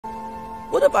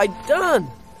What have I done?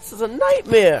 This is a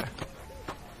nightmare.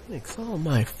 It's all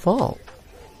my fault.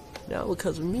 Now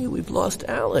because of me, we've lost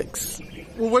Alex.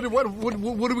 Well, what are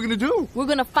we going to do? We're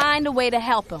going to find a way to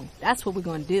help him. That's what we're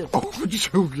going to do. Oh,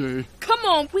 okay. Come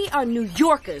on, we are New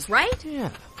Yorkers, right? Yeah.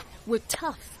 We're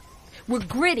tough. We're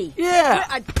gritty. Yeah.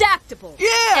 We're adaptable.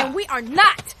 Yeah. And we are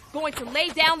not going to lay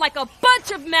down like a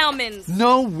bunch of Melmans.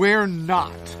 No, we're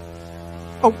not.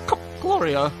 Oh,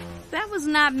 Gloria. That was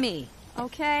not me,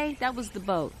 okay? That was the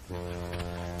boat.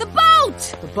 The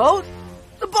boat! The boat?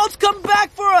 The boat's come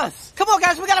back for us! Come on,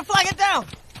 guys, we gotta flag it down!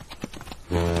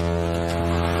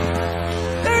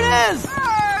 There it is!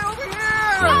 Hey, over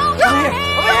here! Over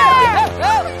here!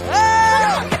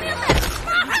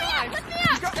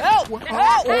 Help!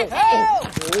 Help! Help!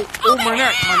 Oh, my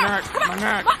neck.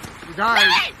 You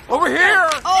guys, over here!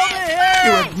 Over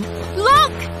here!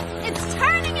 Look! It's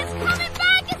turning, it's coming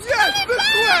back, it's Yes, coming this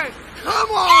back! way! Come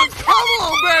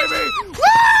on, baby!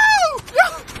 Woo!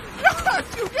 Yes,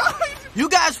 you guys! You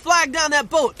guys flag down that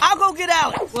boat. I'll go get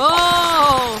Alex. Whoa,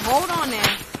 hold on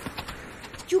there.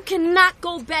 You cannot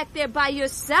go back there by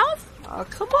yourself? Oh,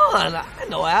 come on. I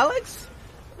know Alex.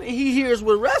 When he hears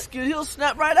we're rescued, he'll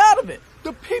snap right out of it.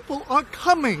 The people are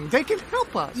coming. They can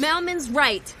help us. Melman's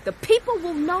right. The people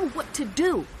will know what to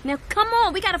do. Now, come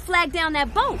on. We got to flag down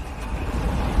that boat.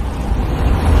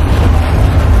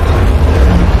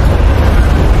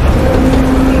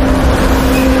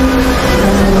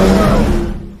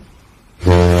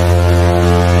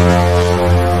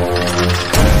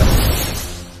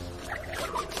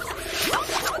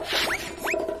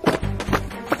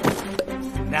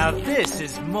 Now this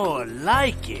is more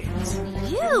like it.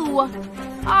 You?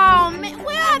 Oh, man.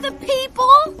 Where are the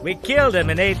people? We killed them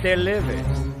and ate their livers.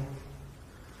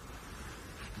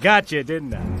 Gotcha,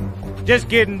 didn't I? Just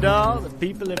kidding, doll. The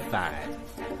people are fine.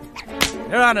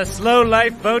 They're on a slow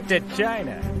life boat to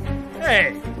China.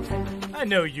 Hey, I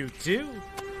know you two.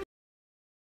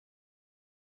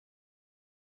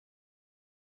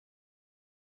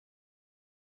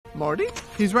 Marty?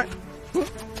 He's right.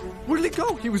 Where did he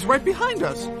go? He was right behind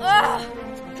us. Ugh.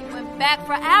 He went back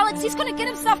for Alex. He's going to get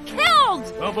himself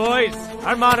killed. Well, boys,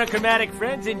 our monochromatic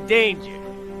friend's in danger.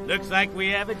 Looks like we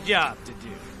have a job to do.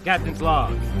 Captain's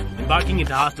log. Embarking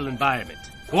into hostile environment.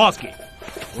 Kowalski,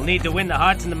 we'll need to win the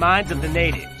hearts and the minds of the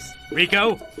natives.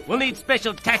 Rico, we'll need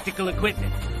special tactical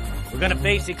equipment. We're gonna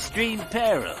face extreme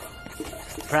peril.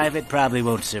 Private probably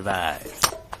won't survive.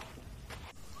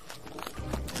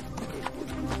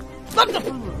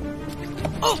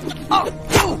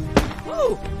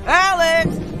 Oh!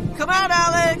 Alex! Come out,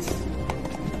 Alex!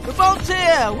 The boat's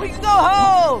here! We can go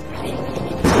home!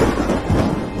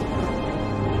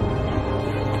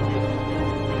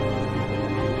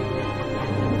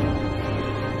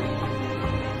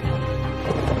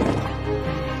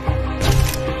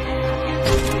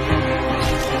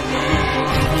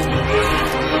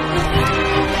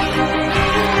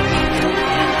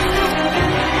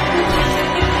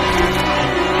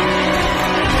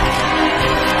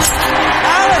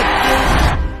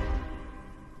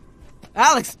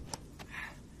 Alex!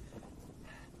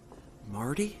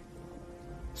 Marty?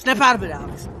 Snap out of it,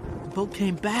 Alex. The boat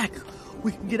came back.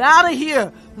 We can get out of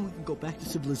here. And we can go back to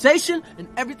civilization, and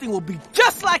everything will be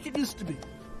just like it used to be.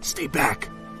 Stay back.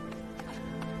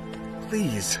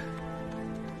 Please.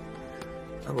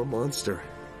 I'm a monster.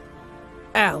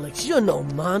 Alex, you're no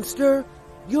monster.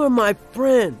 You're my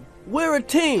friend. We're a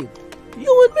team.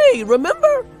 You and me,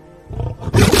 remember?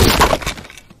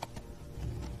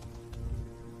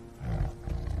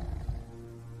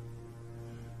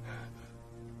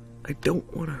 I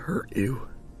don't want to hurt you.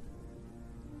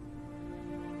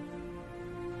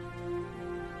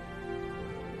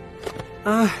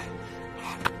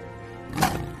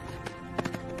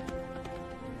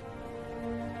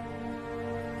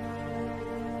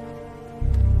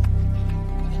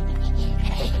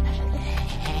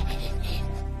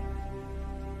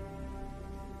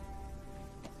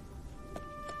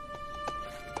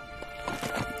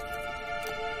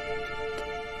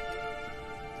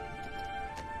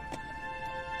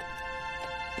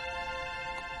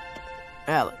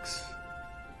 Alex,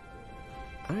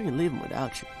 I ain't leaving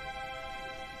without you.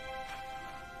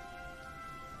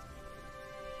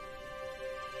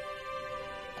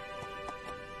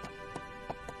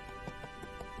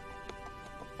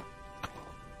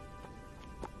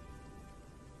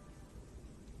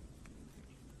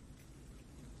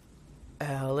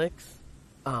 Alex,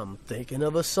 I'm thinking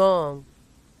of a song.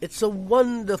 It's a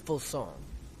wonderful song.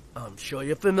 I'm sure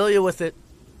you're familiar with it.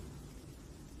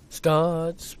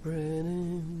 Start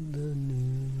spreading the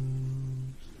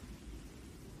news.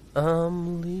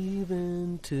 I'm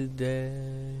leaving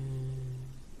today.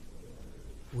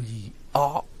 We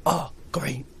are a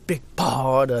great big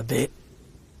part of it.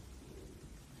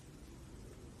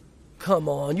 Come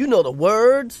on, you know the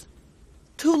words.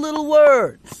 2 little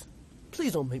words.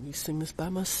 Please don't make me sing this by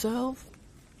myself.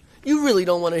 You really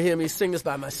don't want to hear me sing this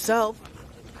by myself.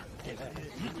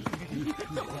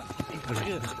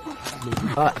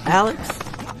 Alex?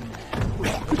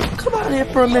 Come out here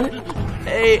for a minute.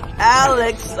 Hey,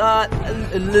 Alex,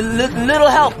 little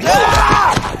help.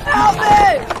 Help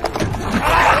me!